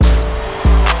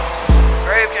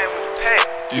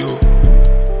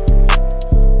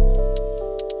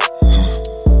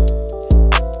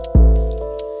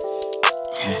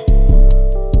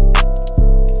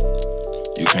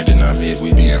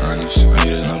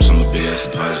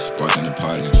deposits. Walked in the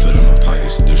party and filled in my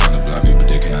pockets. They tryna block me, but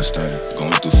they cannot stop it.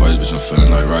 Going through fights, bitch, I'm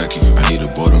feeling like Rocky. I need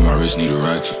a boat on my wrist, need a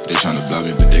rocket. They tryna block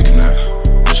me, but they cannot.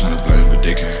 They tryna block me, but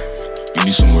they can't. You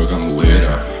need some work, I'ma weigh it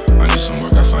out. I need some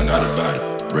work, I find out about it.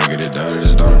 Break it down,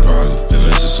 it's not a problem.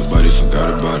 Invested somebody, forgot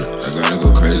about it. I gotta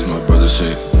go crazy, my brother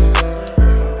said.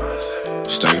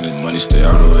 Stacking this money, stay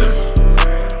out of the way.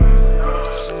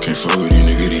 Can't fuck with these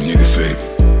nigga fake.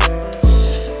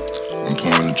 I'm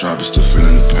pouring the drop, still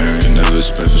feeling the pain. Can never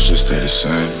expect for shit stay the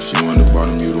same. If you on the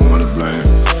bottom, you don't wanna blame.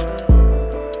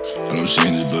 All I'm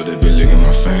seeing is blood that been licking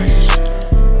my veins.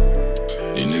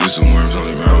 These niggas some worms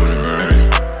only round when it rain.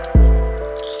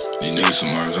 These niggas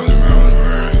some worms only round when it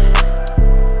rain.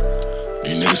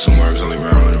 These niggas some worms only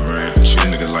round when it rain. Treat a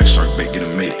nigga like SHARKBAIT, get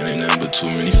a mate. And ain't nothing but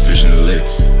too many fish in the lake.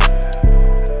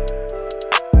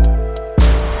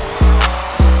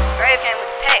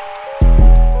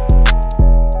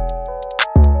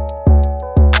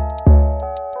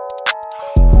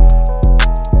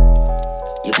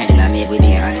 You can't deny me if we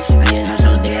being honest. I need a lump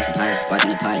sum of big ass deposits. Walked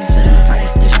in the party and filled in my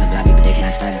pockets. They tryna block me, but they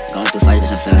cannot stop it. Going through fights,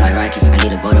 bitch, I'm feeling like Rocky. I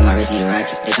need a boat on my wrist, need a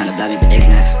rocket. They tryna block me, but they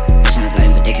cannot. They tryna block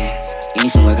me, but they can't. You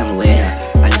need some work, I'ma weigh it out.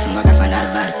 I need some work, I find out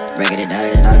about it. Breaking it down,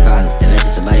 it's not a problem.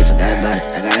 Invested somebody, forgot about it.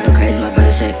 I gotta go crazy, my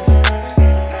brother said.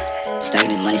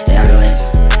 Stacking this money, stay out of the way.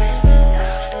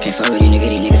 Can't fuck with these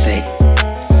nigga fake.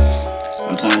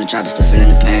 I'm pouring the drop, still feeling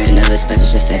the pain. Can never expect for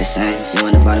shit stay the same. If you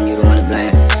on the bottom, you don't wanna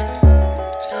blame.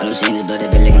 All I'm seeing is blood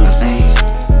that been licking my veins.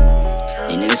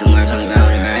 These niggas some worms only round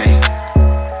when it rain.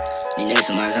 These niggas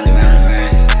some worms only round when it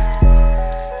rain.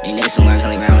 These niggas some worms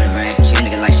only round when it rain. Treat a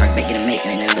nigga like SHARKBAIT, get a mate.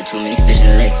 And ain't nothing but too many fish in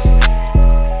the lake.